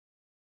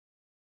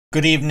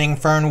Good evening,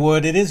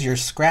 Fernwood. It is your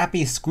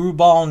scrappy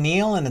screwball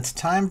Neil, and it's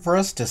time for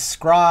us to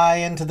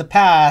scry into the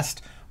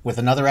past with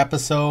another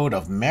episode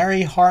of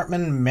Mary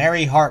Hartman,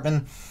 Mary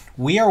Hartman.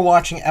 We are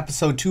watching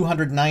episode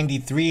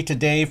 293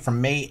 today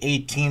from May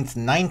 18th,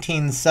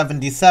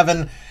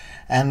 1977.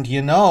 And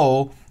you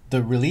know,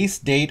 the release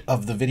date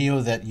of the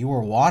video that you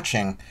are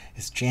watching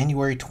is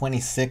January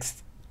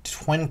 26th,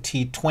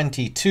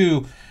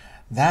 2022.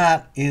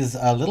 That is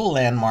a little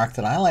landmark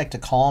that I like to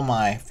call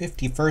my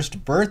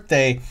 51st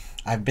birthday.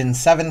 I've been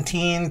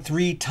 17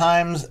 3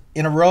 times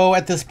in a row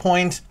at this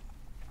point,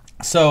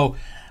 so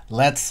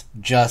let's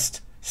just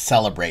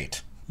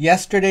celebrate.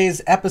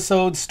 Yesterday's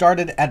episode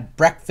started at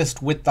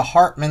breakfast with the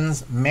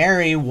Hartmans,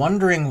 Mary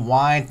wondering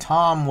why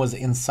Tom was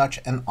in such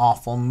an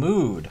awful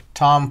mood.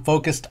 Tom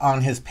focused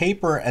on his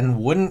paper and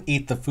wouldn't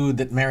eat the food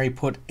that Mary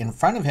put in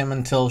front of him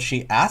until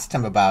she asked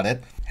him about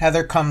it.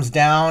 Heather comes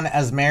down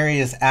as Mary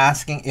is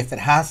asking if it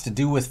has to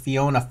do with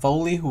Fiona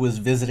Foley, who was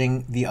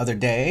visiting the other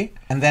day.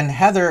 And then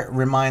Heather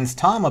reminds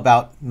Tom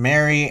about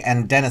Mary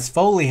and Dennis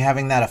Foley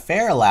having that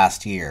affair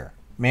last year.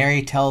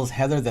 Mary tells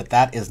Heather that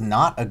that is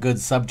not a good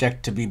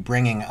subject to be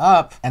bringing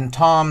up, and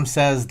Tom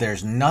says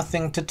there's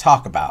nothing to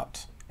talk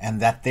about, and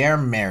that their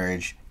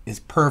marriage is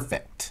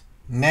perfect.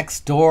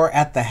 Next door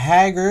at the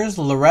Haggers,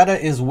 Loretta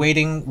is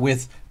waiting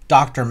with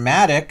Dr.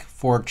 Maddock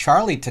for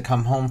Charlie to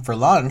come home for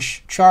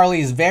lunch.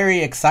 Charlie's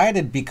very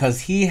excited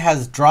because he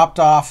has dropped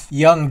off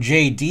young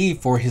JD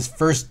for his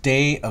first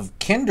day of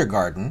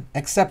kindergarten,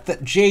 except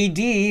that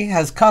JD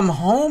has come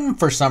home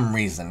for some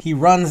reason. He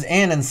runs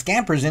in and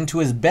scampers into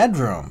his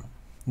bedroom.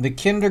 The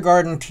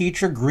kindergarten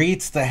teacher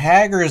greets the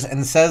Haggers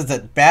and says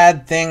that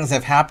bad things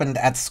have happened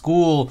at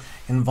school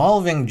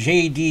involving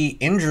JD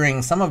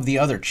injuring some of the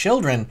other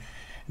children.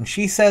 And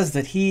she says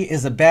that he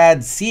is a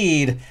bad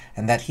seed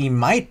and that he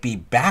might be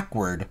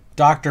backward.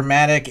 Dr.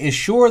 Maddock is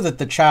sure that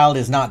the child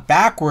is not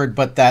backward,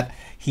 but that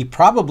he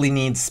probably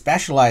needs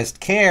specialized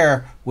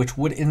care, which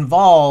would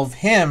involve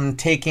him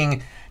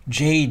taking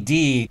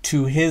JD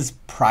to his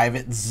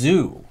private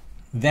zoo.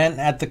 Then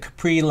at the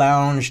Capri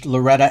Lounge,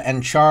 Loretta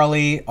and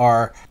Charlie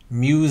are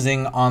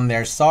musing on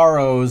their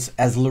sorrows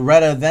as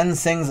Loretta then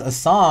sings a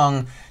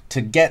song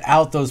to get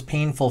out those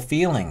painful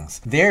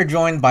feelings. They're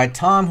joined by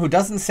Tom, who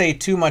doesn't say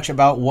too much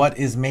about what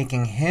is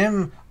making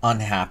him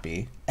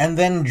unhappy. And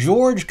then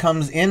George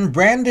comes in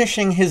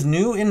brandishing his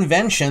new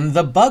invention,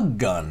 the bug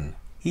gun.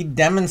 He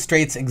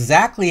demonstrates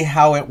exactly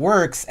how it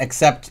works,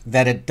 except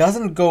that it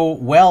doesn't go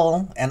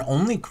well and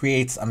only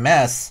creates a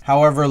mess.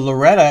 However,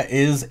 Loretta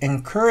is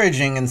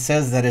encouraging and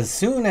says that as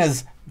soon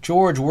as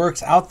George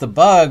works out the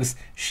bugs,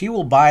 she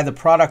will buy the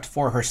product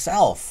for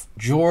herself.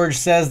 George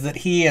says that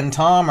he and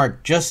Tom are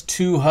just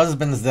two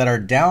husbands that are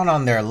down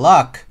on their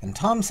luck, and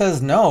Tom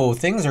says no,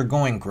 things are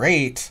going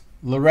great.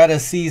 Loretta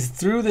sees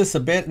through this a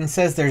bit and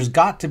says there's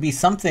got to be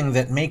something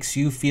that makes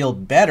you feel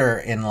better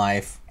in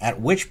life,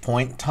 at which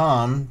point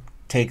Tom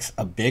takes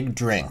a big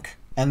drink.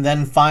 And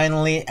then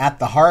finally, at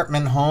the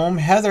Hartman home,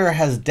 Heather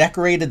has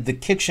decorated the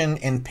kitchen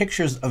in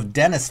pictures of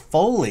Dennis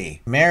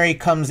Foley. Mary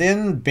comes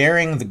in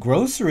bearing the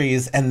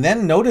groceries and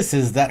then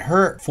notices that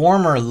her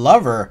former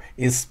lover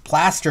is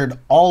plastered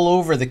all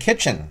over the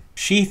kitchen.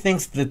 She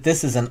thinks that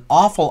this is an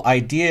awful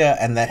idea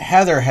and that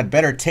Heather had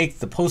better take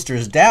the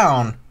posters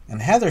down.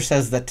 And Heather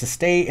says that to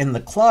stay in the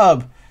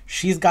club,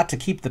 she's got to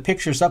keep the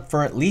pictures up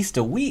for at least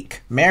a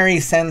week. Mary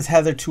sends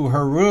Heather to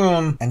her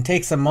room and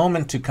takes a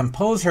moment to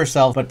compose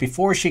herself, but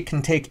before she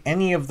can take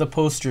any of the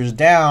posters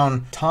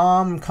down,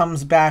 Tom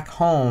comes back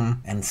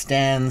home and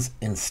stands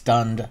in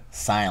stunned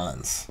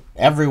silence.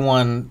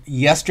 Everyone,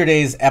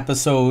 yesterday's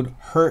episode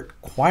hurt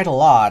quite a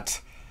lot,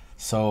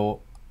 so,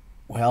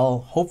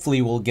 well,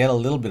 hopefully we'll get a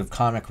little bit of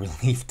comic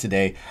relief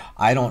today.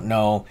 I don't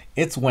know.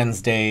 It's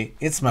Wednesday.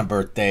 It's my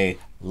birthday.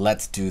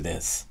 Let's do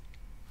this.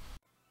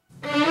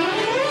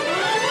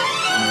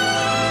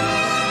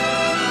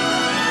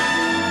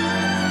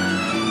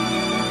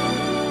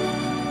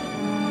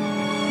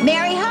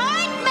 Mary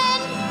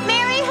Hartman!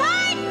 Mary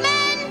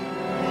Hartman!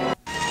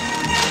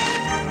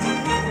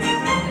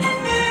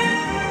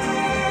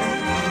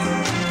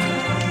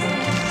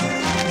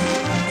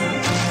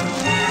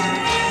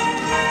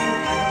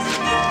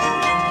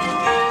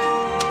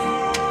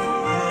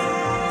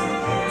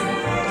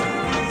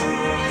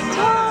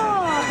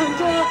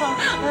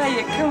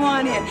 Hiya, come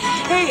on in.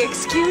 Hey,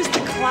 excuse the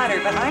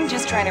clutter, but I'm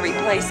just trying to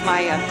replace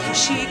my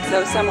chic,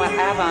 though somewhat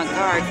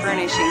avant-garde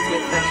furnishings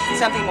with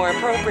something more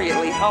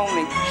appropriately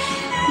homey.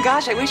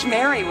 Gosh, I wish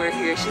Mary were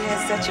here. She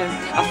has such a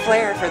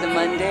flair for the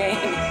mundane.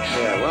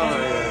 Yeah, well,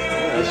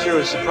 I sure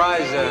was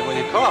surprised when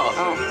you called.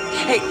 Oh,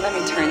 hey, let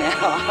me turn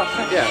that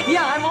off. Yeah.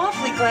 Yeah, I'm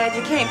awfully glad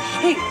you came.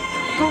 Hey,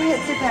 go ahead,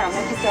 sit down.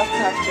 Make yourself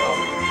comfortable.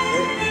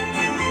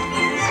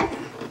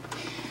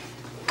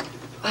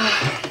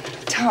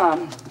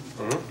 Tom.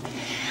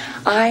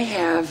 I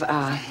have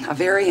a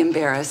very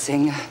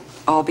embarrassing,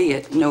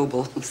 albeit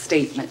noble,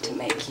 statement to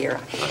make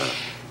here.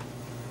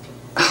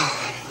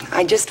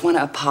 I just want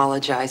to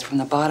apologize from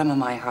the bottom of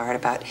my heart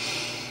about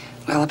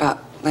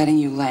letting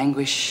you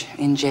languish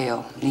in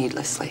jail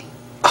needlessly.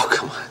 Oh,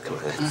 come on.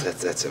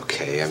 That's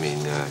okay. I mean,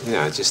 you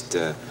know, it just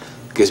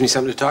gives me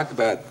something to talk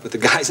about with the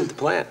guys at the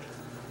plant.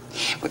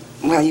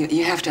 Well,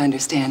 you have to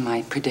understand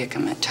my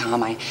predicament,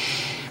 Tom. I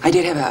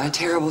did have a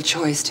terrible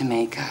choice to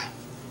make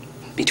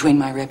between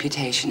my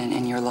reputation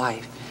and your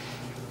life.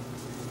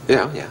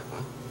 Yeah.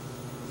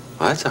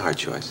 Well, that's a hard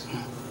choice.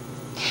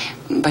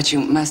 But you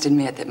must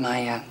admit that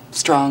my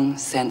strong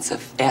sense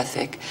of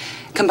ethic,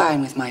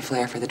 combined with my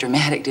flair for the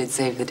dramatic, did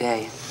save the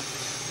day.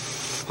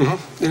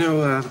 Mm-hmm. You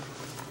know,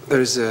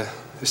 there's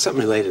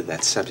something related to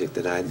that subject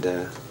that I'd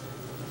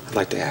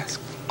like to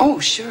ask. Oh,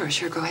 sure,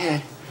 go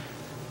ahead.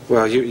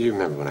 Well, you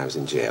remember when I was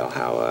in jail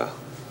how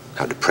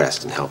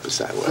depressed and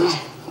helpless I was.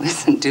 Oh,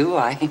 listen, do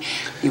I?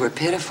 You were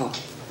pitiful.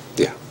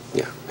 Yeah.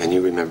 And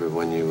you remember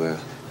when you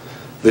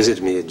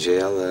visited me at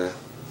jail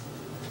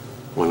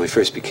when we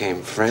first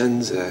became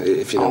friends,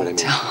 if you know what I mean.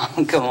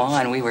 Tom, come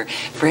on. We were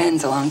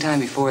friends a long time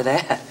before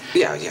that.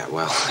 Yeah,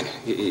 well,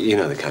 you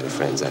know the kind of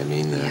friends I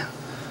mean. Yeah.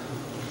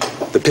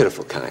 The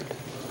pitiful kind,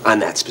 on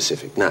that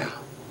specific night.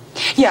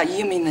 Yeah,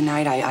 you mean the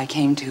night I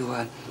came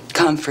to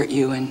comfort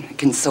you and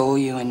console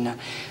you and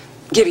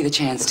give you the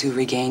chance to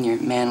regain your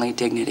manly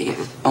dignity,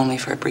 if only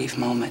for a brief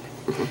moment.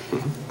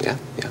 Mm-hmm. Yeah,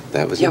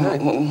 that was the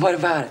night. What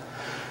about it?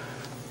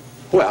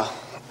 Well,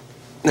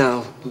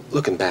 now,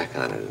 looking back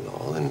on it and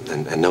all,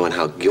 and knowing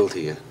how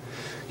guilty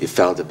you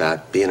felt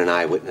about being an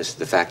eyewitness to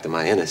the fact of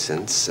my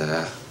innocence,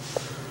 look,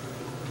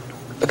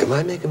 am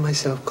I making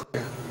myself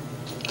clear?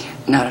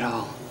 Not at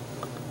all.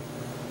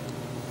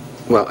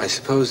 Well, I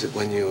suppose that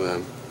when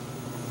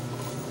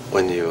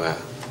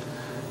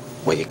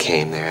you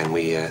came there and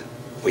we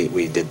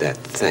did that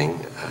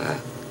thing,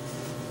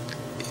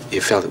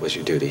 you felt it was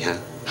your duty, huh?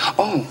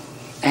 Oh,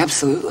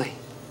 absolutely.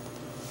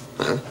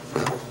 Uh-huh.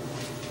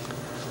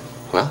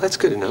 Well, that's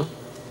good to know.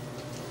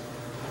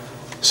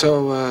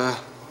 So,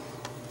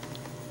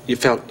 you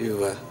felt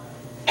you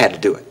had to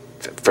do it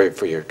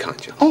for your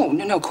conscience? Oh,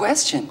 no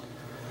question.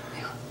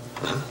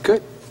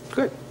 Good.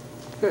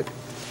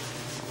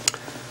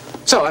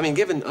 So, I mean,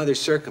 given other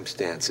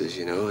circumstances,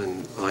 you know,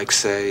 and like,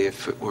 say,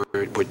 if it were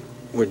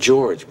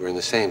George, we're in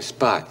the same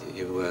spot,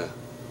 you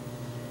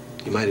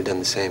might have done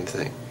the same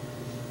thing,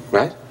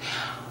 right?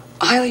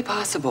 Highly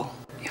possible,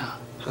 yeah.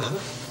 Uh-huh.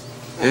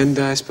 And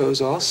I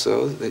suppose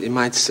also that you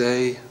might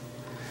say,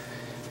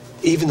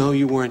 even though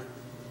you weren't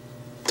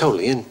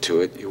totally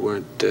into it, you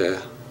weren't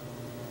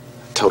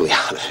totally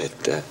out of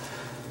it,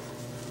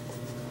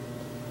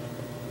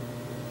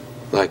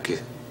 like you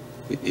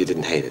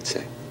didn't hate it,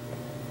 say.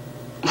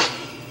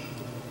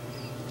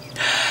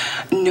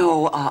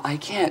 No, I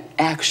can't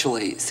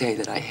actually say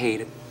that I hate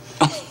him.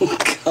 Oh,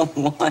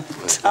 come on,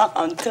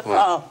 Tom.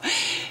 What?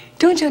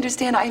 Don't you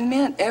understand? I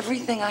meant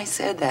everything I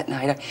said that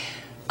night.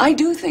 I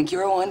do think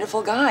you're a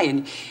wonderful guy,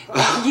 and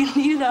you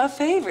need a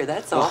favor.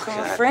 That's all from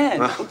a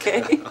friend,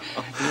 okay?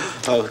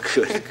 Oh,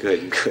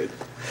 good.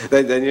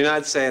 Then you're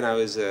not saying I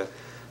was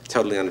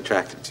totally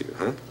unattractive to you,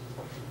 huh?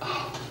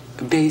 Oh,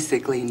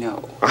 basically,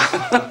 no.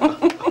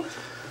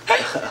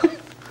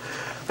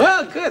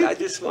 Well, good. I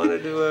just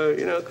wanted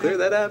to, clear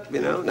that up,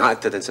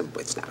 Not that it's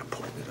not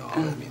important at all.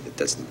 I mean, it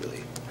doesn't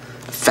really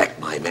affect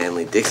my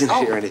manly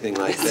dignity or anything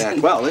like that.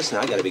 Well, listen,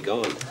 I got to be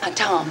going.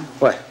 Tom.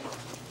 What?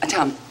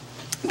 Tom,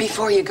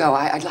 before you go,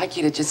 I'd like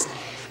you to just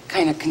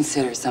kind of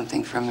consider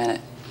something for a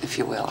minute, if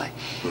you will.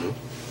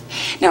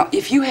 Now,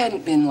 if you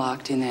hadn't been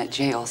locked in that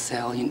jail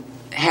cell,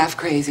 half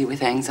crazy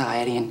with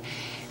anxiety and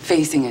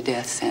facing a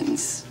death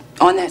sentence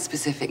on that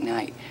specific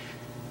night,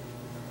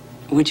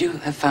 would you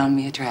have found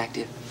me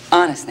attractive?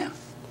 Honest now.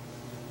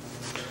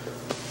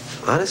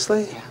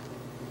 Honestly? Yeah.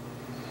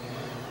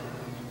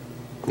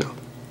 No.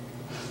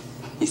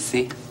 You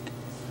see?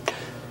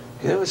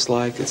 It's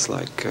like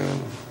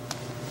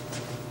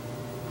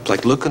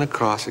looking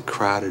across a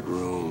crowded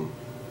room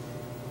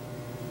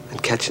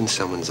and catching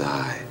someone's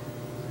eye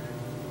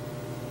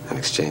and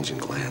exchanging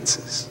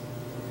glances.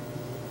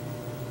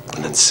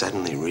 And then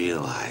suddenly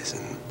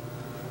realizing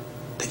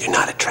that you're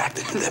not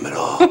attracted to them at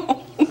all. I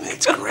mean,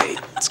 it's great.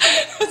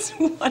 That's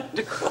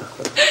wonderful.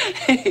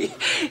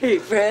 Hey,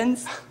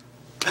 friends.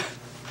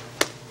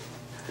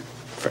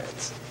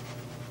 Friends.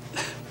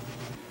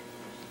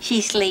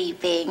 She's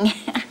sleeping.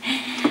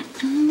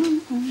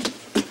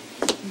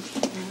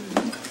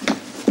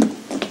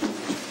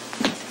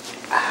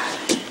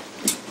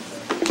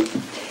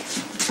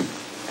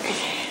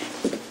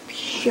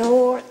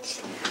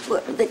 Shorts,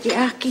 the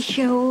jockey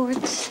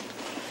shorts.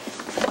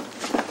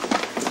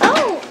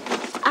 Oh,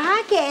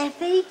 hi,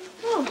 Kathy.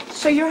 Oh,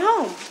 so you're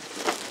home?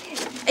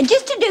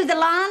 Just to do the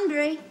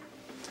laundry.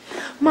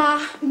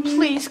 Ma,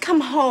 please come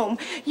home.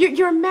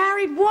 You're a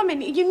married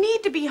woman. You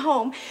need to be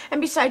home.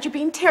 And besides, you're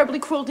being terribly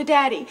cruel to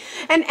Daddy.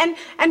 And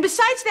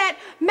besides that,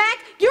 Mac,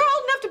 you're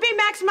old enough to be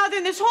Mac's mother,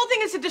 and this whole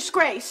thing is a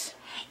disgrace.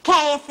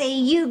 Kathy,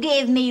 you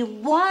give me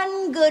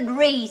one good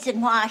reason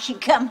why I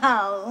should come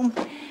home.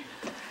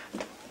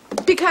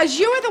 Because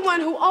you're the one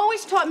who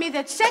always taught me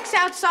that sex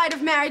outside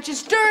of marriage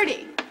is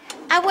dirty.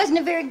 I wasn't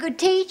a very good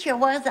teacher,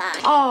 was I?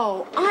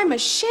 Oh, I'm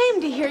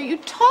ashamed to hear you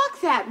talk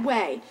that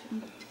way.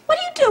 What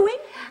are you doing?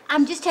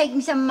 I'm just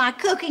taking some of my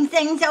cooking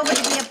things over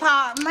to the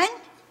apartment.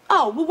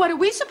 Oh, well, what are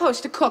we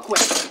supposed to cook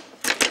with?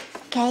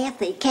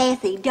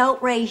 Kathy,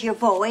 don't raise your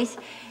voice.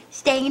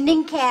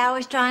 Standing cow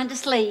is trying to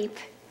sleep.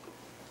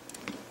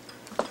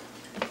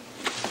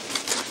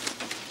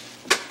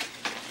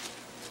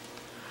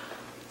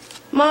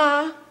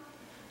 Ma,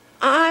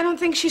 I don't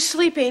think she's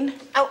sleeping.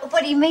 Oh,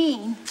 what do you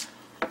mean?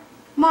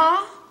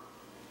 Ma?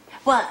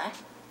 What?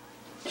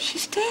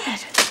 She's dead.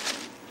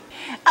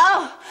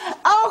 Oh!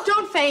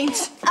 Don't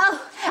faint.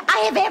 Oh,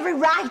 I have every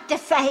right to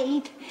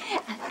faint.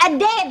 A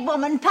dead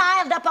woman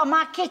piled up on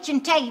my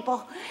kitchen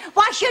table.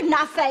 Why shouldn't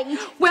I faint?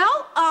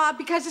 Well,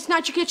 because it's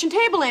not your kitchen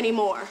table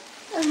anymore.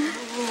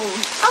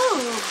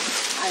 Oh!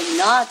 I'm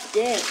not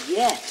dead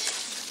yet.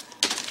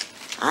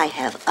 I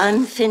have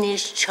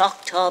unfinished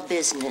Choctaw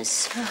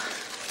business.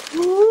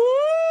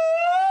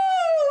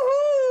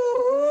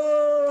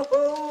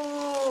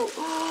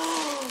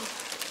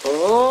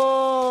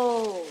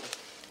 Oh,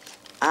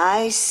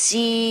 I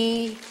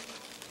see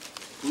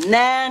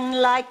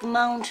man like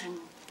mountain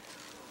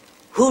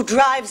who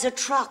drives a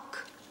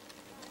truck,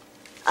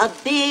 a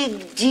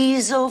big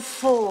diesel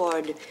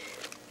Ford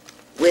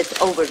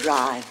with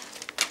overdrive.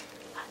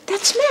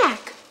 That's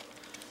Mac.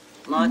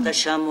 Martha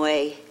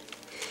Shumway,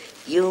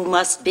 you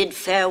must bid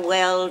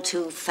farewell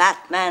to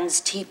Fat Man's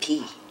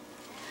teepee,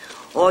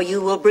 or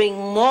you will bring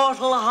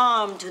mortal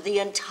harm to the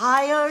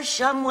entire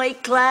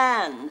Shumway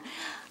clan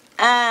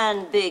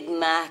and Big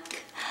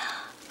Mac.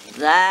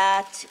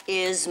 That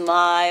is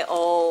my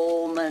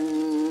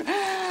omen.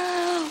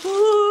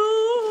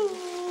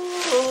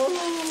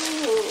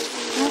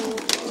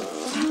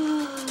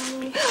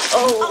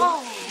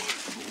 Oh,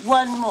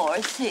 one more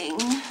thing.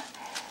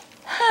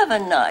 Have a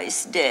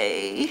nice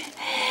day.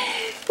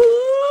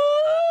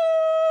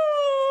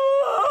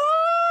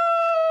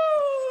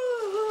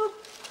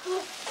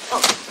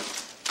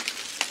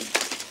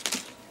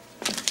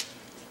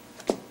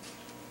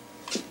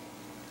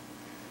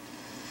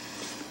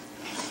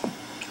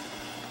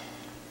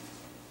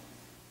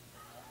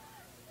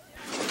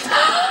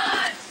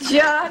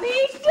 Johnny,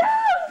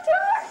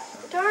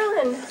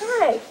 darling,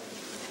 hi.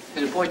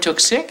 The boy took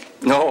sick?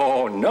 No.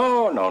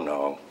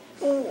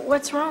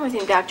 What's wrong with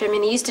him, Doctor? I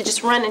mean, he used to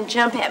just run and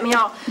jump at me,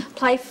 all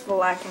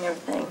playful-like and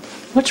everything.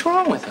 What's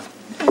wrong with him?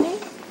 Honey?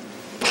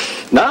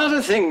 Not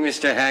a thing,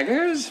 Mr.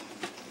 Haggers.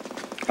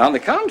 On the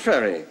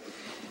contrary,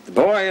 the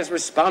boy has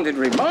responded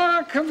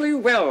remarkably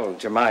well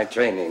to my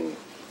training.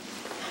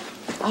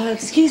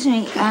 Excuse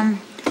me,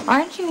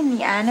 aren't you in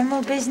the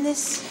animal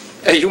business?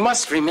 You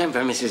must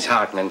remember, Mrs.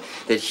 Hartman,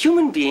 that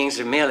human beings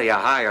are merely a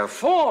higher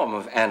form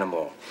of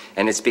animal.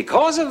 And it's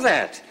because of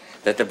that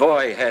that the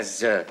boy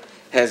has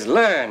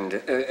learned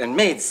and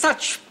made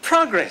such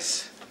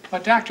progress.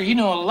 Well, Doctor, you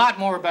know a lot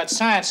more about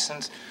science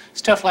and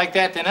stuff like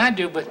that than I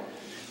do, but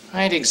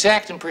I ain't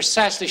exact and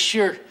precisely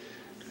sure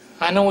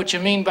I know what you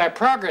mean by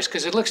progress,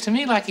 because it looks to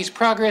me like he's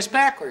progressed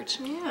backwards.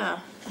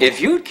 Yeah.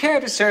 If you'd care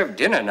to serve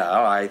dinner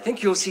now, I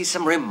think you'll see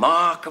some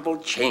remarkable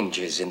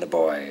changes in the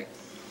boy.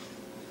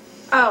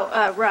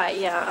 Oh, right,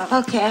 yeah.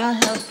 Okay, I'll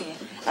help you.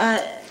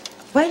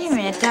 Wait a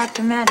minute,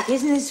 Dr. Maddock,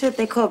 isn't this what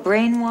they call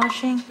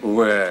brainwashing?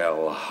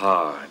 Well,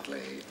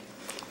 hardly.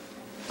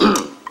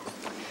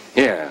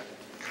 Here,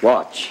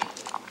 watch.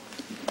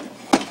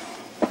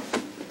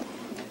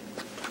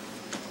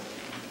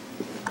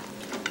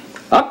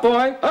 Up,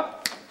 boy,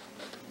 up.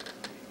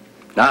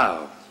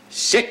 Now,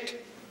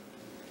 sit.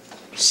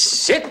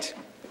 Sit.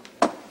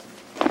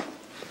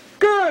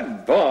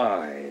 Good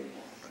boy.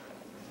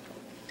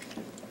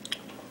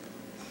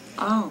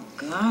 Oh,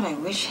 God, I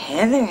wish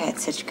Heather had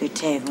such good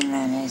table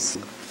manners.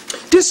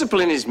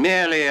 Discipline is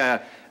merely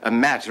a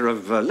matter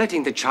of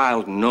letting the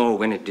child know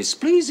when it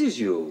displeases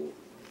you.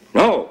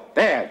 No,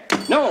 bad,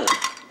 no.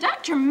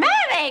 Dr.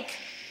 Maddock!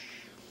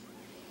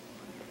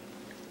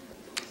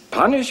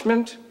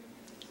 Punishment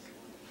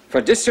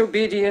for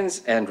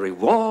disobedience and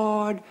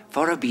reward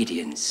for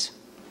obedience.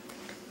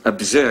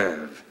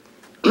 Observe.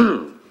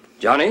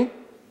 Johnny,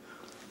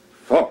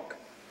 fork.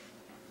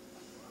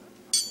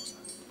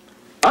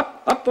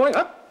 Up, boy,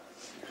 up.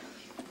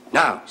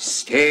 Now,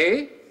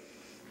 stay.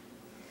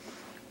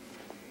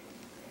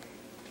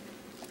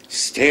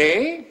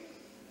 Stay.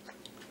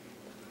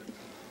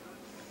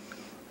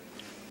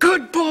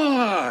 Good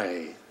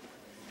boy.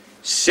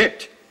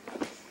 Sit.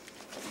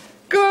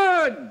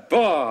 Good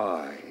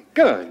boy.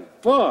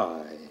 Good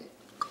boy.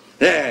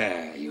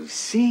 There, you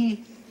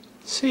see?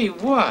 See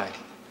what?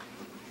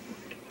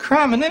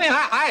 Crime, and then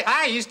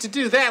I used to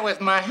do that with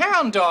my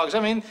hound dogs. I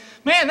mean,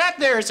 man, that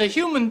there is a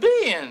human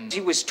being. He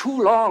was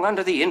too long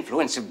under the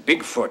influence of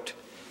Bigfoot.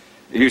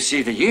 You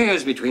see, the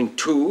years between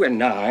 2 and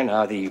 9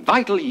 are the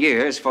vital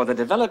years for the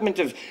development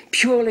of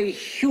purely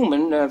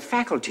human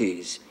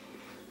faculties.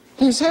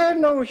 He's had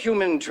no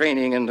human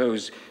training in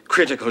those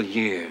critical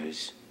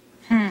years.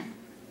 Do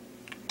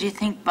you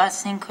think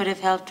busing could have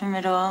helped him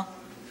at all?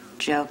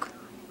 Joke.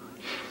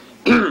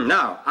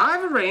 Now,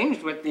 I've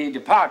arranged with the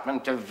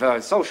Department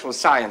of Social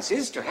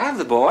Sciences to have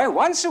the boy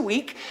once a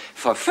week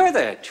for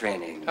further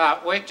training.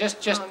 Wait,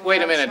 just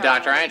wait a minute,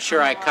 Doctor. I ain't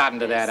sure I cotton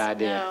to that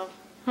idea.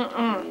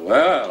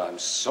 Well, I'm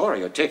sorry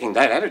you're taking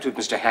that attitude,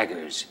 Mr.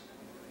 Haggers.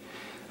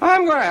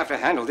 I'm going to have to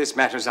handle this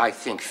matter as I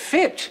think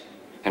fit.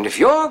 And if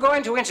you're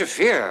going to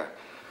interfere,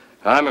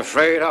 I'm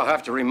afraid I'll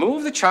have to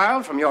remove the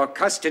child from your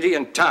custody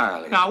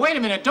entirely. Now, wait a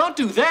minute. Don't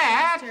do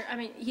that. Sir, I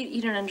mean,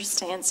 you don't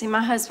understand. See,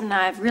 my husband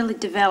and I have really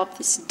developed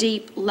this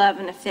deep love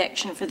and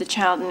affection for the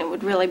child, and it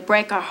would really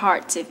break our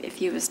hearts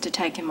if you was to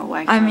take him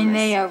away from us. I mean,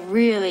 they are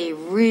really,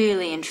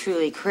 really and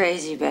truly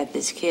crazy about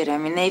this kid. I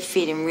mean, they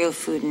feed him real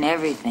food and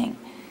everything.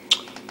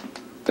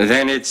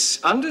 Then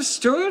it's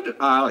understood.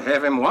 I'll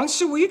have him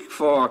once a week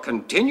for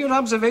continued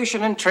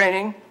observation and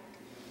training.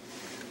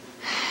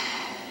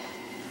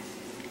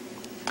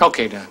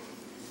 Okay, Don.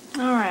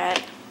 All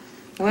right.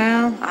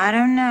 Well, I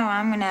don't know.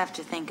 I'm going to have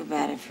to think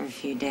about it for a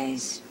few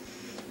days.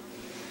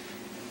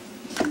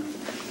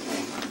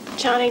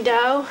 Johnny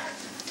Doe,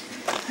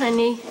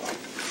 honey,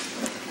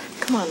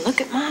 come on,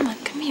 look at Mama.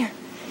 Come here.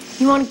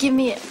 You want to give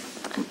me an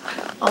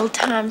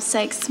old-time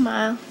sake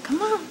smile?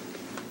 Come on.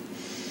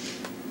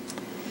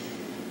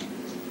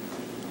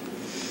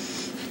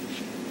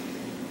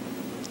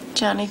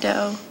 Johnny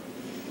Doe.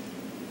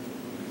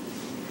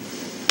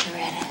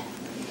 Loretta,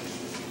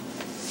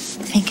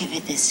 think of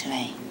it this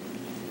way.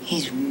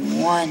 He's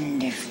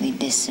wonderfully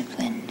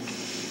disciplined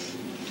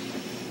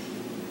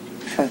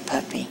for a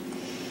puppy.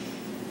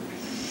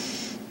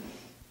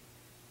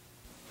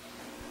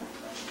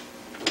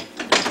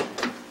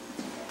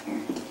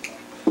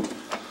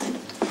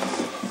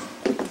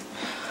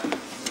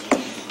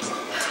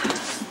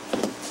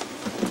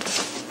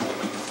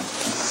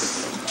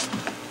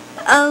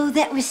 Oh,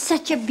 that was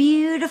such a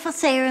beautiful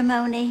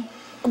ceremony.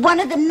 One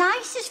of the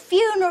nicest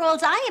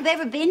funerals I have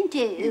ever been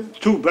to.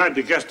 Too bad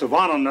the guest of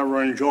honor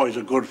never enjoys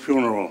a good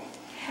funeral.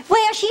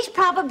 Well, she's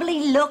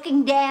probably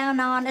looking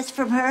down on us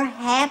from her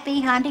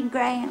happy hunting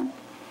ground,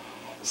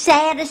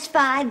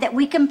 satisfied that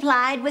we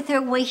complied with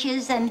her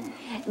wishes and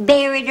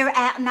buried her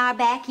out in our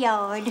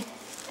backyard.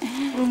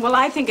 Well,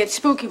 I think it's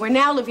spooky. We're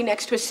now living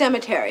next to a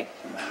cemetery.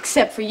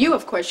 Except for you,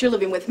 of course. You're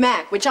living with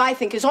Mac, which I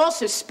think is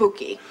also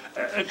spooky.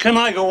 Can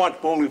I go watch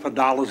Bowling for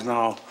Dollars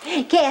now?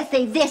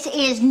 Kathy, this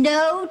is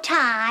no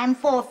time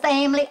for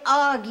family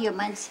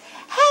arguments.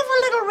 Have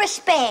a little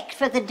respect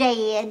for the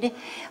dead.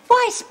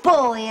 Why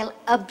spoil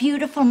a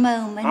beautiful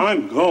moment?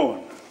 I'm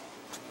going.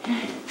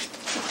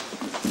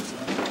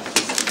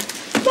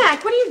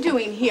 Mac, what are you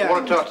doing here? I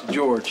want to talk to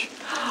George.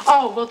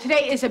 Oh, well,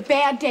 today is a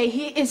bad day.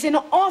 He is in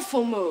an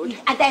awful mood.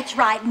 That's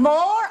right.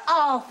 More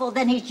awful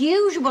than his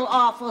usual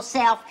awful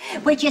self,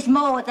 which is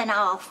more than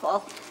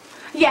awful.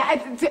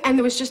 Yeah, and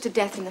there was just a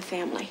death in the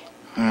family.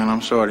 Well,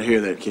 I'm sorry to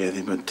hear that,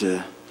 Kathy, but,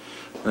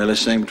 well,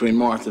 this thing between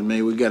Martha and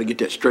me, we've got to get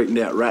that straightened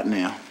out right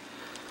now.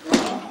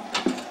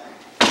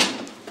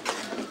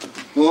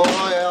 Boy,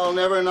 I'll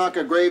never knock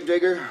a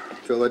gravedigger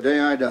till the day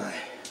I die.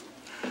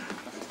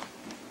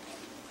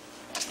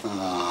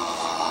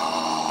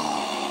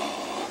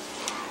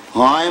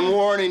 I'm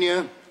warning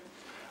you.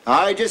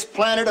 I just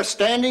planted a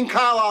standing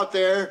cow out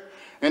there,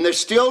 and there's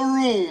still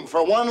room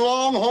for one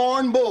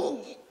longhorn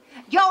bull.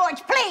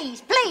 George,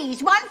 please,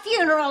 please, one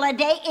funeral a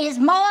day is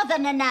more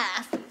than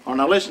enough. Oh,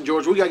 now listen,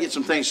 George, we got to get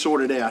some things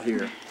sorted out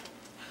here.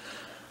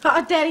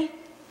 Daddy,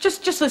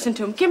 just listen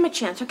to him. Give him a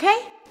chance,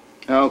 okay?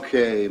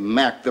 Okay,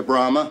 Mac the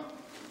Brahma.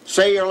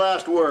 Say your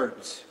last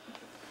words.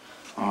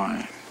 All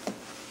right.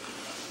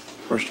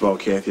 First of all,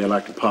 Kathy, I'd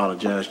like to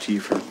apologize to you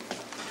for,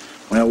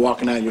 well,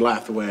 walking out of your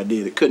life the way I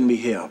did. It couldn't be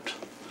helped.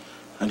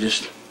 I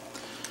just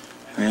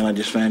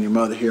found your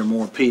mother here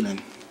more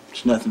appealing.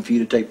 It's nothing for you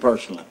to take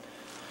personally.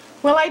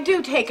 Well, I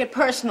do take it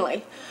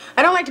personally.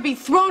 I don't like to be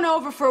thrown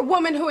over for a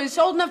woman who is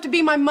old enough to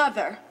be my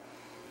mother.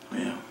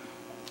 Well,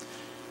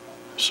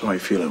 I'm sorry you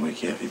feel that way,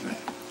 Kathy, but,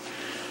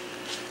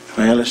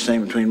 well, this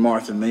thing between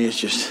Martha and me is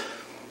just,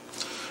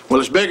 well,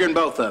 it's bigger than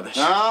both of us.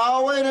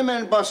 Now, wait a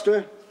minute,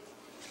 Buster.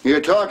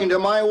 You're talking to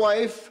my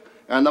wife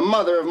and the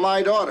mother of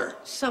my daughter.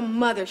 Some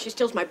mother. She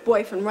steals my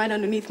boyfriend right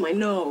underneath my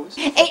nose.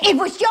 It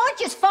was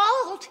George's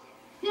fault.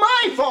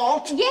 My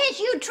fault? Yes,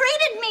 you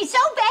treated me so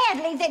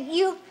badly that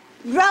you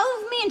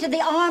drove me into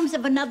the arms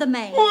of another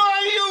man.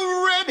 Why,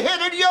 you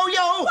red-headed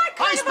yo-yo! What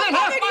kind I of spent a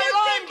half mother do my you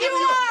life think giving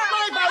you you are?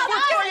 life. I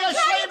worked for you,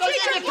 slave. I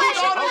gave you two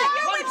daughters.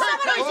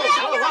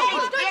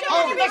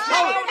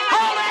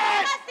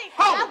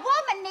 A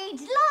woman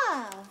needs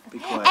love. Be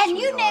quiet, And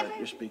you sweetheart. never...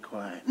 Just be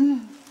quiet.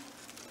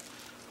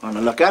 Oh, now,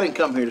 look, I didn't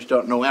come here to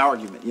start no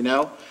argument, you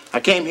know? I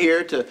came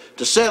here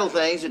to settle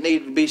things that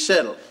needed to be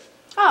settled.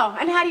 Oh,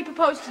 and how do you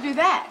propose to do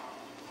that?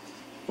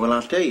 Well,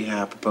 I'll tell you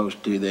how I propose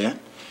to do that.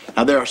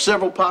 Now, there are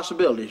several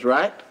possibilities,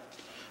 right?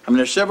 I mean,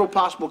 there's several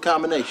possible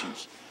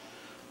combinations.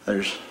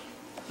 There's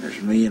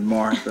me and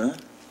Martha.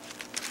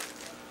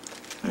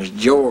 There's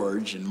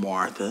George and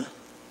Martha.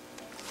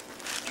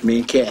 There's me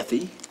and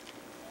Kathy.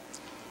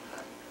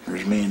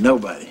 There's me and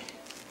nobody,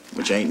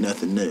 which ain't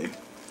nothing new.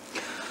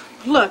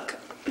 Look,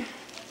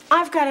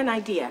 I've got an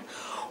idea.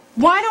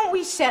 Why don't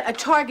we set a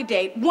target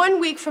date 1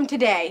 week from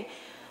today,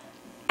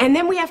 and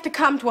then we have to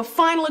come to a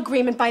final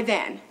agreement by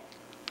then?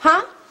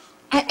 Huh?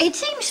 It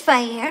seems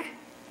fair.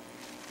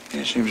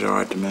 Yeah, it seems all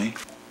right to me.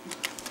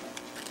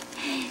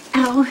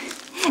 Oh,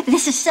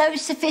 this is so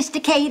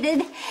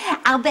sophisticated.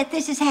 I'll bet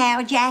this is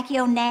how Jackie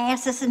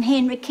Onassis and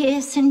Henry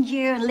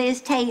Kissinger and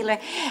Liz Taylor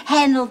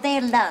handled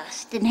their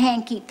lust and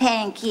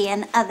hanky-panky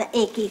and other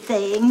icky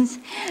things.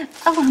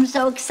 Oh, I'm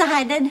so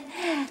excited.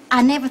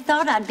 I never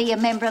thought I'd be a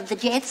member of the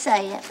jet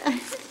set.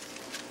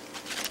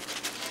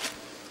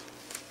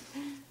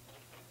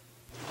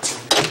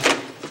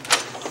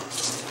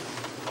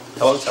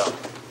 Hello, Tom.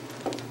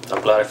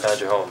 I'm glad I found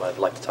you home. I'd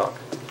like to talk.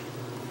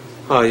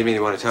 Oh, you mean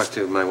you want to talk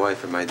to my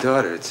wife and my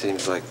daughter? It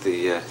seems like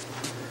the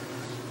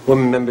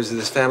women members of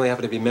this family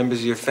happen to be members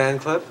of your fan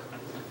club?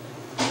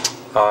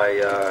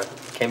 I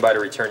came by to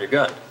return your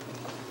gun.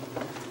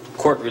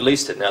 Court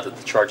released it now that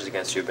the charges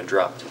against you have been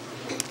dropped.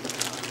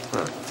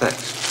 Oh,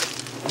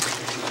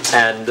 thanks.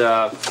 And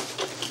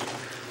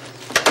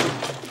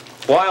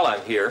while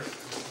I'm here,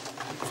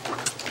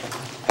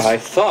 I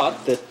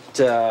thought that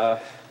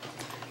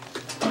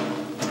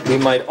we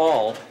might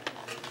all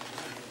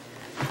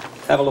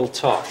have a little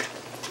talk.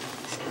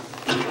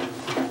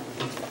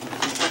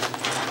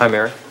 Hi,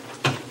 Mary.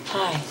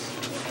 Hi.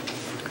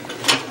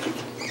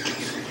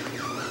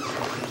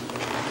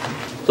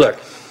 Look,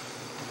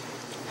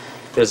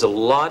 there's a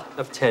lot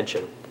of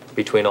tension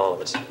between all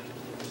of us.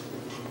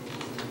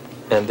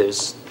 And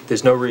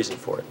there's no reason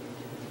for it.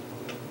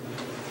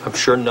 I'm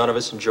sure none of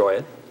us enjoy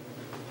it.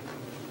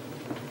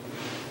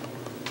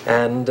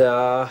 And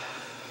I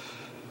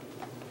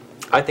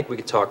think we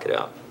could talk it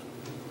out.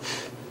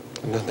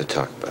 Nothing to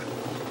talk about.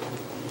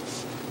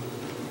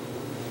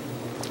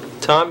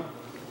 Tom,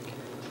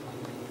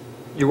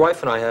 your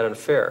wife and I had an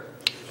affair.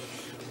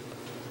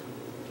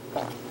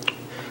 But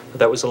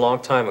that was a long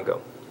time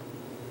ago.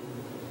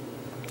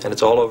 And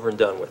it's all over and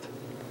done with.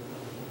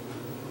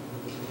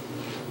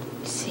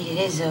 See, it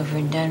is over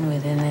and done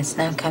with, and it's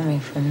not coming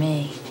from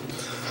me.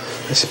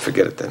 I said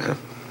forget it then, huh?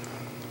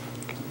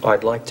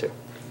 I'd like to.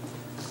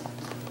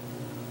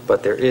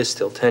 But there is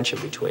still tension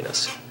between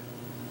us.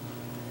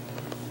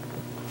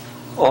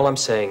 All I'm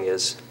saying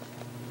is,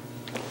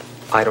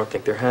 I don't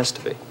think there has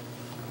to be.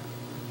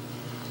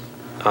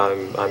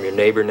 I'm your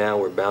neighbor now.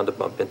 We're bound to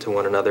bump into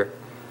one another.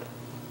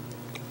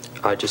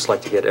 I'd just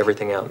like to get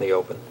everything out in the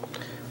open.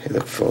 Hey,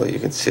 look, Foley, you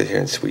can sit here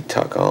and sweet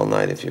talk all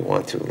night if you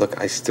want to. Look,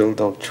 I still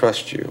don't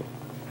trust you.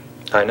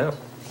 I know.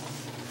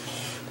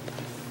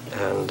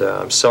 And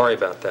I'm sorry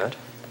about that.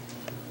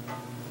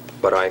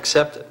 But I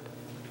accept it.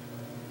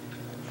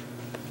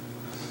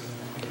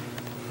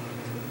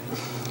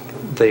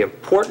 The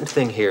important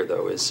thing here,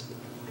 though, is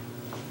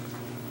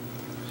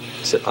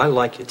that I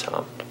like you,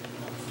 Tom.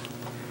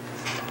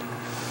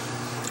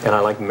 And I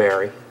like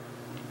Mary.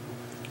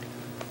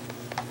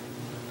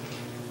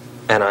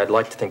 And I'd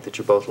like to think that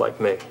you both like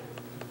me.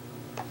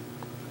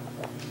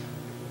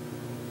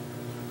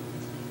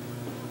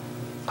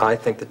 I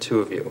think the two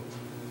of you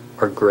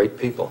are great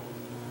people.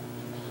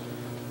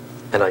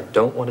 And I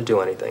don't want to do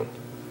anything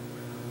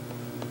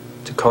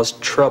to cause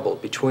trouble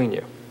between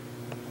you.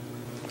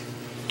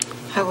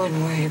 I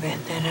wouldn't worry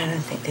about that. I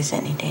don't think there's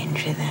any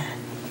danger there.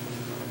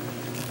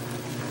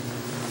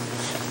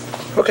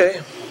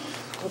 Okay,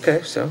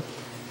 so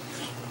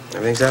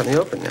everything's out in the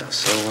open now,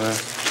 so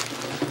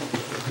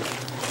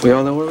we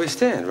all know where we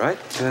stand, right?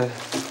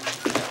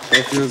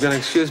 If you're gonna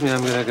excuse me,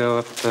 I'm gonna go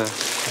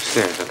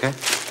upstairs, okay?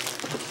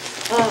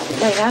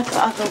 Wait,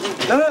 I'll go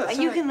with you. No,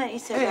 you can let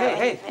yourself go.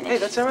 Hey,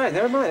 that's all right.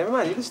 Never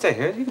mind. You can stay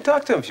here. You can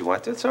talk to him if you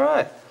want to. It's all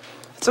right.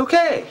 It's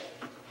okay.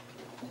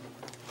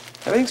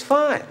 Everything's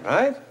fine,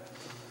 right?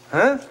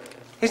 Huh?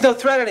 He's no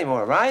threat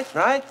anymore, right?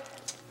 Right?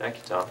 Thank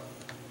you, Tom.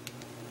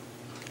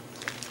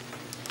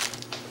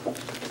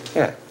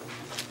 Yeah.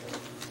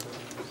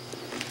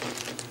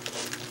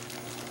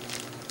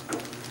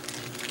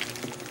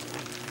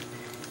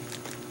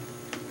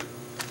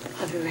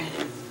 I'll be ready.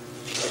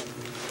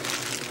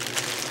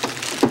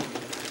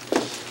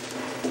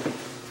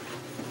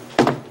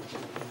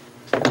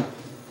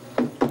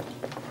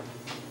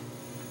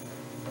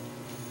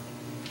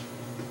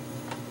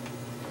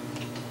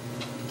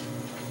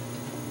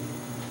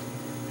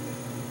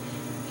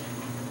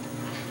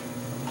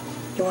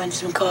 You want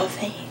some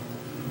coffee?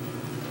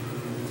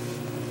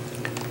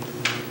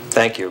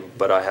 Thank you,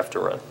 but I have to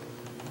run.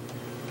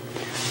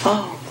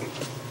 Oh,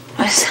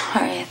 I'm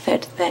sorry. I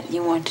thought that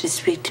you wanted to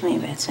speak to me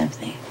about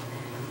something.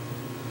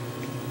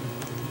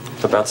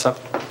 About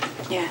something?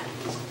 Yeah.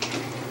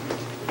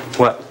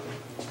 What?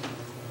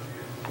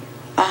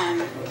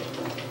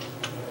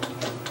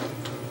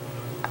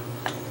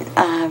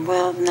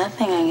 Well,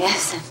 nothing, I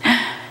guess.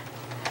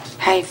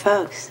 How are you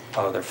folks?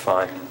 Oh, they're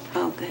fine.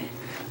 Oh, good.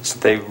 So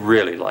they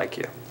really like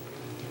you.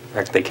 In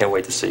fact, they can't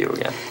wait to see you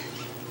again.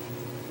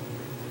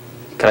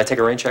 Can I take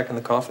a rain check on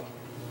the coffee?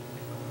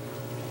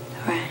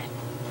 All right.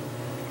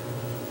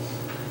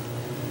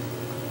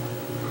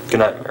 Good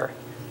night, Mary.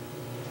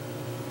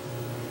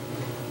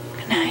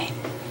 Good night.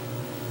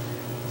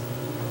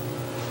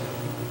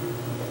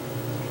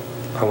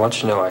 I want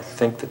you to know I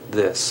think that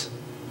this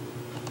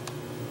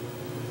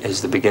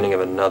is the beginning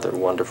of another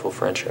wonderful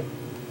friendship.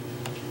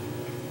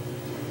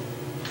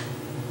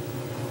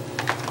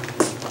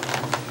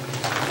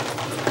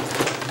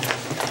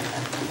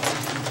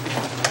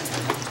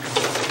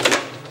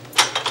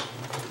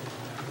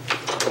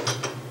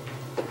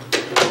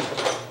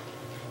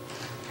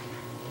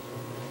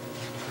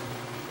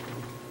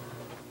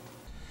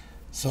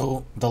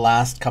 So the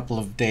last couple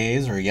of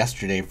days, or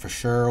yesterday for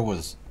sure,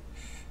 was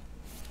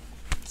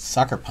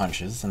sucker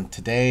punches, and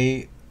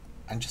today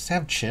I just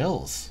have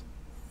chills.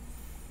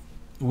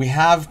 We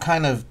have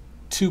kind of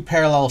two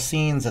parallel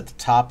scenes at the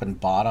top and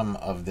bottom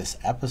of this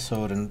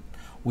episode, and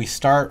we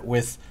start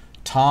with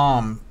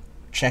Tom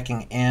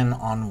checking in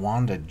on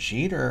Wanda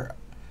Jeter.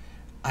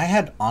 I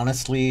had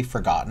honestly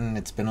forgotten,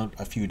 it's been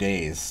a few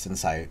days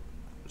since I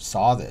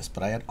saw this,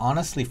 but I had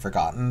honestly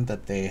forgotten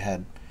that they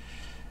had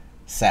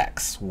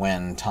sex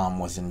when Tom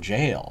was in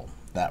jail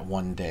that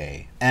one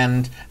day.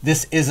 And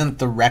this isn't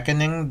the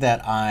reckoning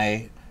that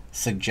I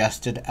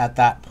suggested at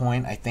that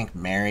point. I think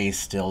Mary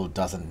still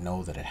doesn't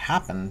know that it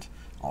happened,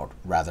 or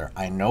rather,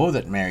 I know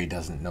that Mary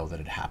doesn't know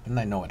that it happened.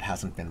 I know it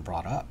hasn't been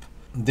brought up.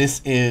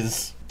 This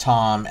is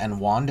Tom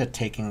and Wanda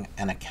taking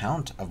an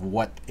account of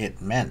what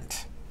it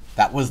meant.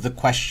 That was the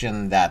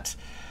question that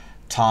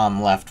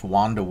Tom left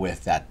Wanda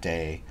with that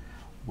day,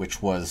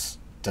 which was,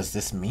 does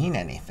this mean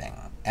anything?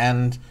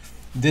 And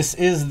this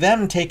is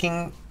them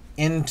taking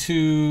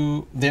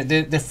into,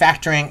 they're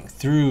factoring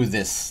through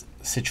this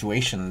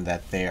situation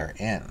that they are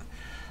in.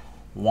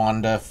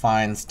 Wanda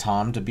finds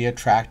Tom to be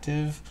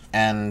attractive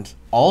and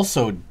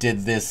also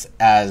did this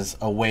as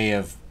a way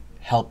of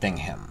helping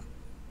him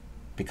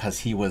because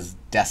he was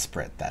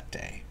desperate that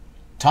day.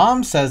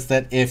 Tom says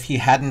that if he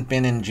hadn't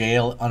been in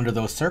jail under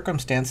those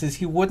circumstances,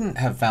 he wouldn't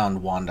have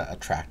found Wanda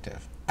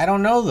attractive. I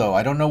don't know, though.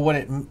 I don't know what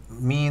it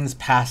means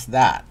past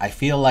that. I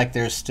feel like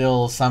there's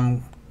still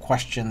some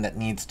question that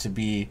needs to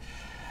be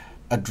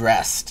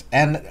addressed.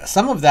 And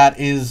some of that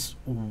is,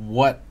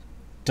 what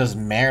does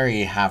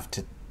Mary have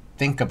to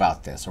think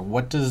about this? Or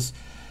what does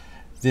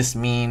this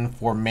mean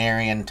for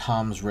Mary and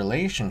Tom's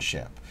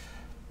relationship?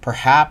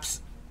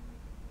 Perhaps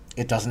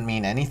it doesn't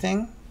mean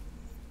anything.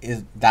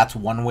 That's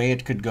one way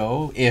it could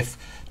go. If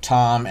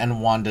Tom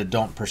and Wanda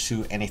don't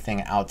pursue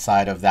anything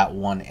outside of that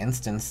one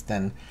instance,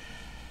 then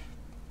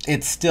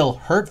it's still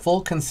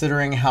hurtful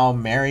considering how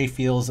Mary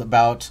feels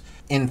about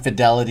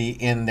infidelity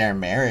in their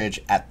marriage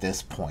at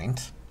this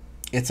point.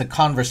 It's a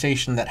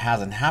conversation that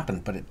hasn't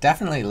happened, but it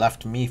definitely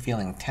left me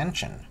feeling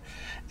tension.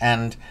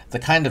 And the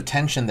kind of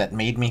tension that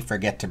made me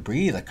forget to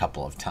breathe a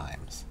couple of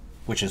times,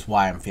 which is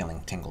why I'm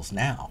feeling tingles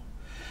now.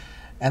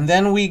 And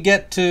then we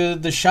get to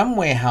the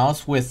Shumway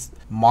house with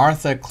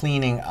Martha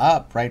cleaning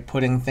up, right?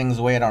 Putting things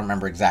away. I don't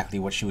remember exactly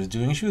what she was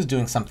doing. She was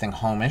doing something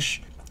homish.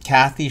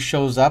 Kathy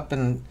shows up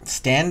and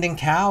Standing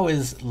Cow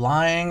is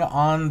lying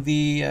on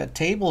the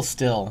table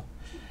still.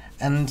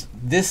 And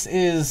this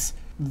is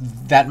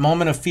that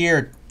moment of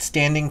fear.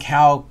 Standing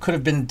Cow could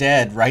have been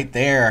dead right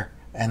there.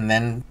 And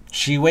then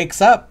she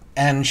wakes up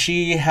and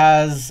she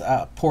has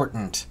a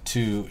portent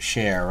to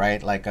share,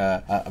 right? Like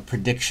a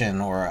prediction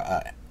or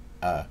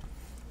a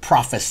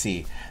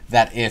prophecy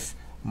that if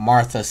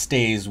Martha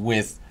stays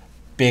with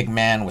Big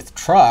Man with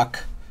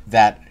Truck,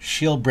 that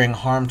she'll bring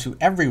harm to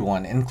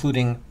everyone,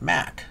 including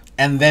Mac.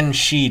 And then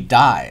she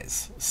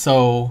dies.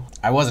 So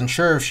I wasn't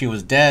sure if she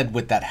was dead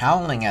with that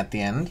howling at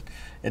the end.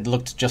 It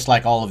looked just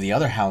like all of the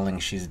other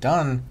howlings she's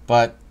done,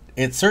 but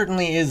it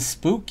certainly is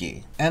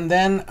spooky. And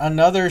then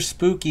another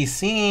spooky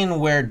scene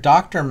where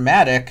Dr.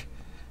 Maddock,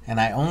 and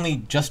I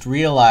only just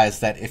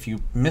realized that if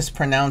you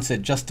mispronounce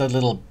it just a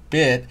little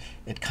bit,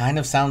 it kind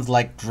of sounds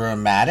like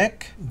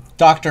dramatic.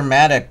 Dr.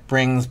 Maddock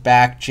brings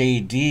back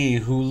JD,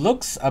 who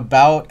looks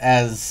about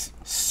as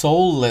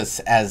soulless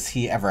as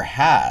he ever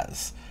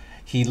has.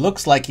 He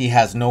looks like he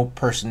has no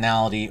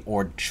personality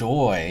or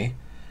joy,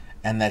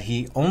 and that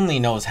he only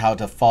knows how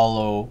to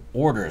follow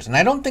orders. And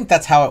I don't think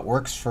that's how it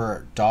works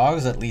for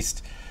dogs, at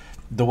least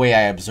the way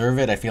I observe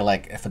it. I feel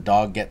like if a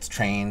dog gets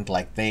trained,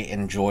 like they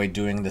enjoy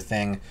doing the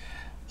thing.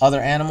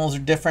 Other animals are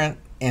different,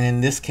 and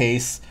in this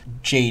case,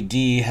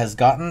 JD has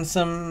gotten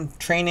some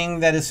training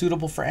that is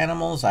suitable for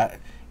animals.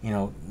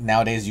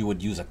 Nowadays you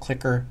would use a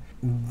clicker.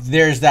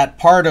 There's that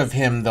part of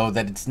him, though,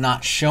 that it's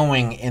not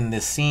showing in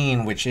this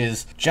scene, which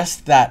is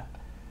just that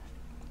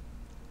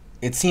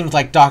it seems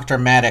like Dr.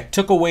 Maddock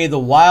took away the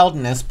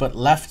wildness, but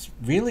left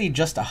really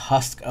just a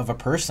husk of a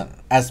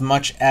person. As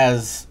much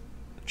as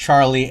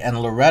Charlie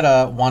and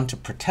Loretta want to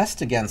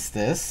protest against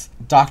this,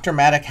 Dr.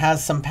 Maddock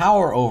has some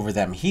power over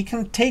them. He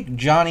can take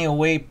Johnny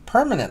away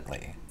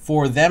permanently.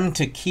 For them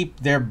to keep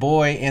their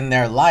boy in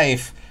their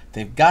life,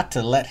 they've got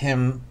to let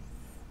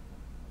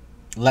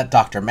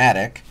Dr.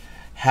 Maddock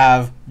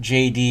have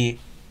JD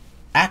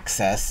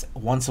access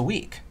once a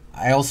week.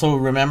 I also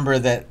remember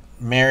that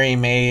Mary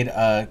made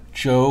a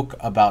joke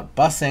about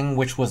busing,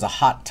 which was a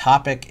hot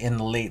topic in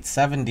the late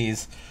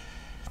 70s.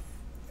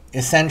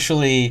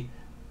 Essentially,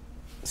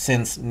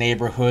 since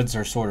neighborhoods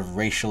are sort of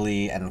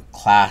racially and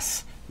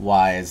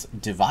class-wise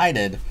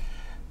divided,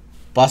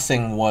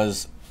 busing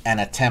was an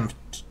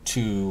attempt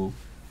to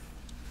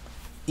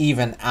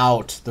even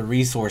out the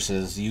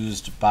resources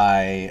used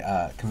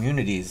by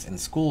communities and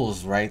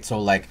schools, right?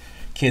 So like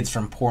kids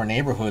from poor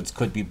neighborhoods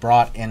could be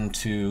brought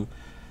into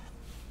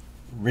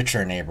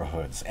richer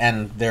neighborhoods.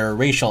 And there are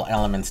racial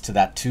elements to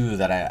that too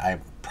that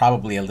I'm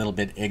probably a little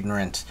bit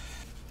ignorant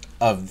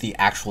of the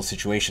actual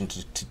situation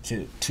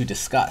to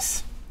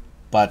discuss.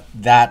 But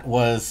that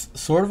was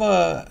sort of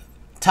a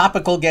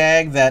topical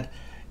gag that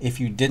if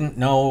you didn't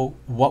know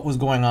what was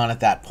going on at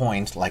that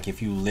point, like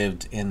if you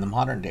lived in the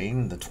modern day,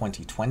 in the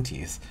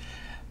 2020s,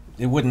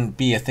 it wouldn't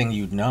be a thing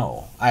you'd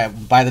know.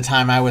 By the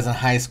time I was in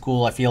high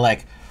school, I feel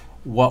like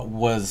what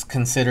was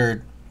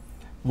considered,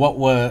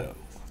 I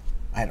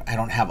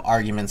don't have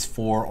arguments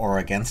for or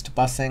against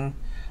busing.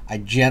 I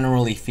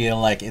generally feel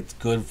like it's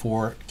good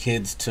for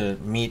kids to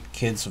meet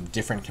kids of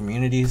different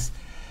communities.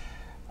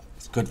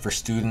 It's good for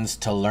students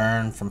to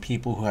learn from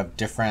people who have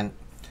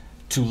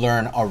to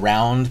learn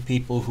around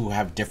people who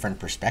have different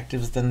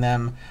perspectives than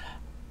them.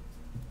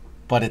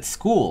 But it's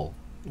school,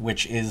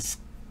 which is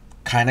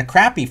kind of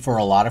crappy for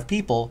a lot of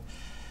people.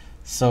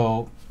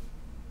 So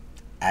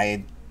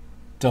I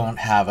don't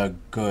have a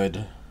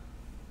good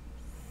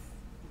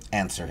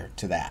answer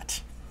to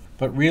that.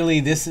 But really,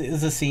 this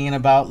is a scene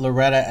about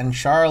Loretta and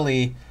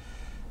Charlie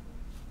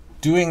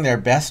doing their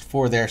best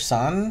for their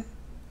son,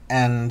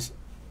 and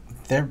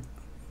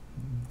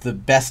the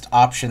best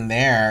option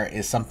there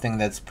is something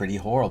that's pretty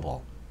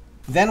horrible.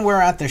 Then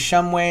we're at the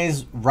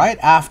Shumways right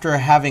after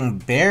having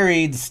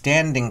buried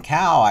Standing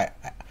Cow. I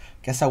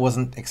guess I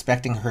wasn't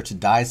expecting her to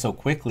die so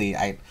quickly.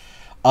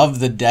 Of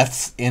the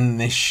deaths in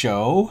this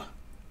show,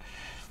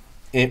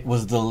 it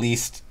was the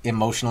least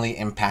emotionally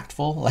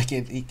impactful. Like,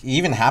 it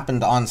even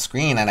happened on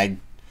screen, and I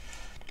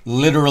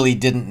literally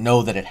didn't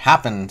know that it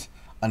happened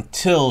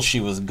until she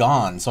was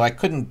gone. So I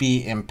couldn't be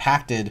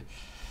impacted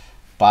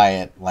by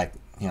it. Like,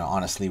 you know,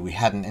 honestly, we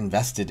hadn't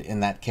invested in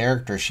that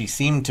character. She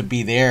seemed to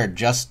be there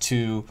just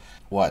to,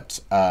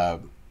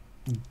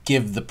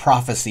 give the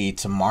prophecy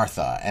to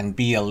Martha and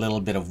be a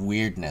little bit of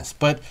weirdness.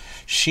 But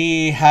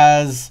she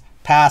has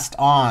passed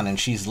on, and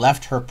she's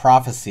left her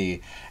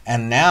prophecy,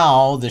 and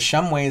now the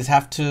Shumways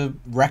have to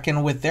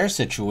reckon with their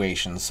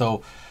situation.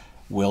 So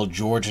will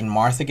George and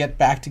Martha get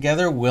back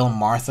together? Will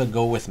Martha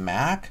go with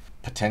Mac?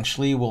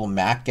 Potentially, will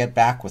Mac get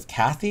back with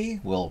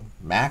Kathy? Will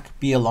Mac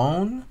be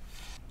alone?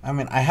 I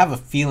mean, I have a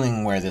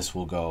feeling where this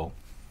will go,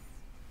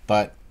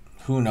 but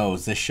who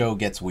knows? This show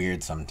gets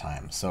weird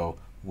sometimes, so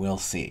we'll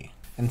see.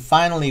 And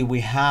finally, we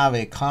have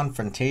a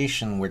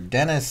confrontation where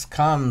Dennis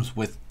comes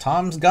with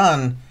Tom's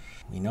gun.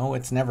 We know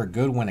it's never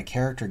good when a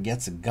character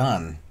gets a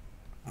gun.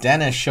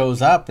 Dennis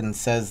shows up and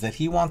says that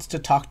he wants to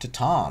talk to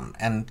Tom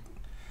and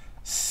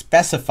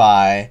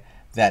specify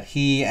that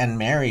he and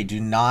Mary do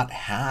not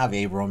have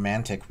a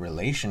romantic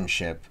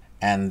relationship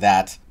and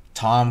that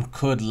Tom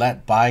could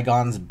let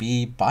bygones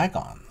be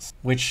bygones,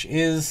 which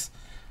is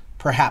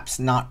perhaps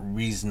not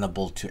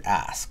reasonable to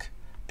ask,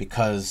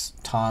 because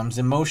Tom's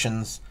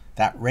emotions,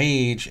 that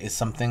rage, is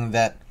something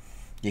that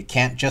you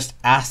can't just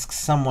ask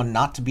someone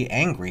not to be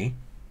angry.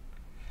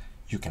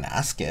 You can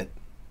ask it,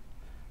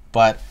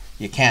 but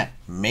you can't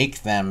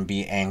make them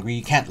be angry.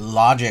 You can't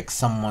logic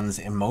someone's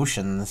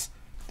emotions.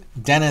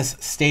 Dennis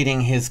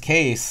stating his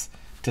case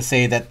to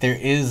say that there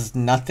is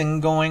nothing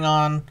going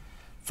on.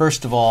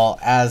 First of all,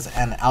 as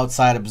an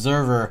outside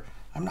observer,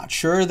 I'm not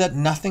sure that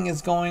nothing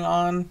is going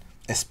on,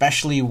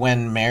 especially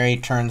when Mary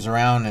turns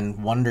around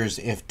and wonders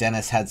if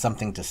Dennis had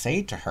something to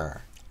say to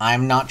her.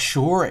 I'm not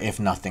sure if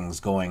nothing's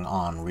going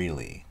on,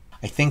 really.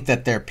 I think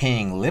that they're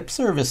paying lip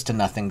service to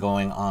nothing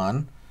going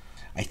on.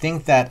 I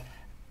think that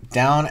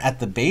down at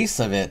the base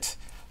of it,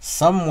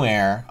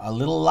 somewhere, a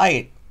little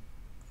light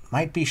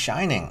might be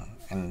shining,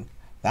 and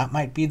that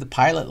might be the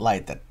pilot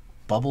light that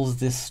bubbles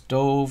this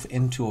stove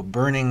into a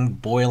burning,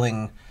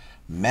 boiling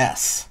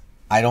mess.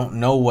 I don't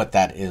know what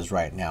that is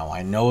right now.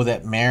 I know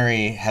that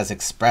Mary has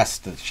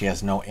expressed that she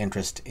has no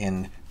interest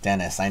in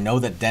Dennis. I know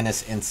that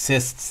Dennis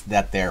insists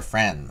that they're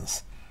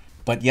friends.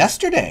 But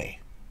yesterday,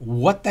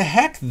 what the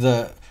heck?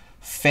 The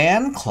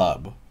fan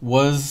club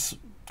was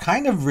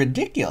kind of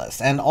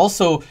ridiculous. And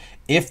also,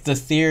 if the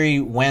theory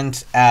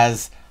went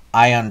as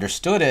I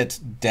understood it,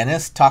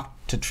 Dennis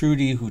talked to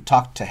Trudy, who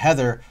talked to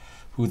Heather,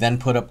 who then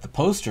put up the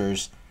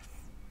posters.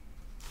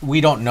 We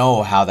don't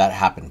know how that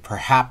happened.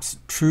 Perhaps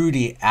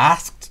Trudy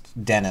asked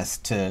Dennis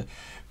to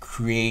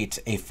create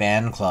a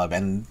fan club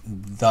and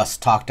thus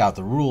talked out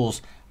the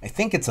rules. I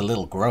think it's a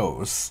little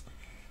gross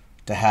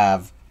to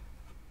have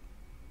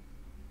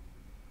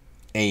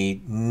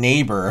a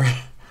neighbor,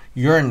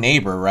 your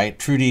neighbor, right?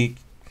 Trudy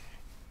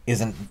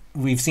isn't,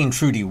 we've seen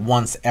Trudy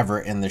once ever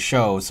in the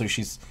show, so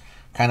she's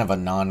kind of a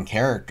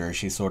non-character.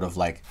 She's sort of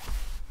like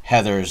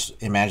Heather's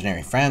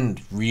imaginary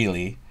friend,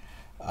 really.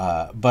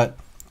 But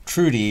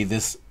Trudy,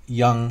 this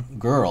young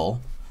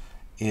girl,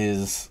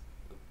 is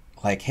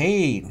like,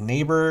 hey,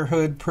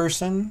 neighborhood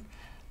person,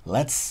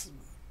 let's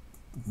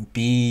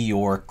be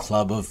your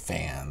club of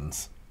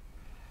fans.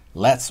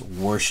 Let's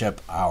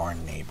worship our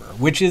neighbor,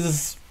 which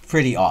is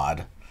pretty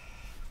odd.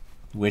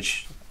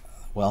 Which,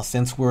 well,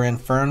 since we're in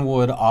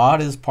Fernwood,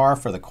 odd is par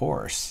for the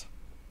course.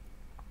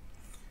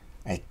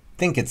 I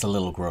think it's a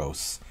little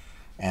gross.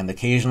 And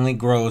occasionally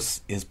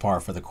gross is par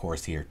for the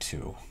course here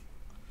too.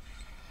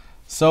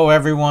 So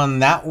everyone,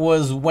 that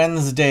was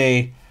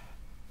Wednesday.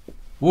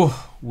 Woo,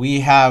 we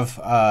have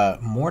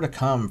more to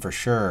come for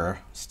sure.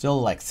 Still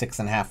like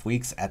 6.5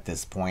 weeks at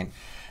this point.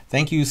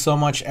 Thank you so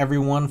much,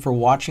 everyone, for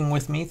watching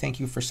with me. Thank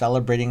you for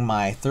celebrating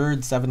my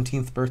third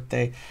 17th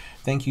birthday.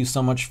 Thank you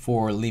so much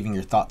for leaving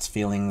your thoughts,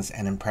 feelings,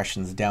 and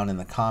impressions down in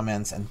the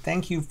comments. And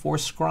thank you for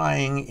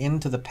scrying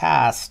into the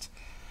past.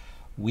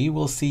 We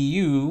will see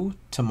you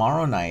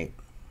tomorrow night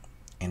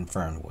in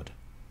Fernwood.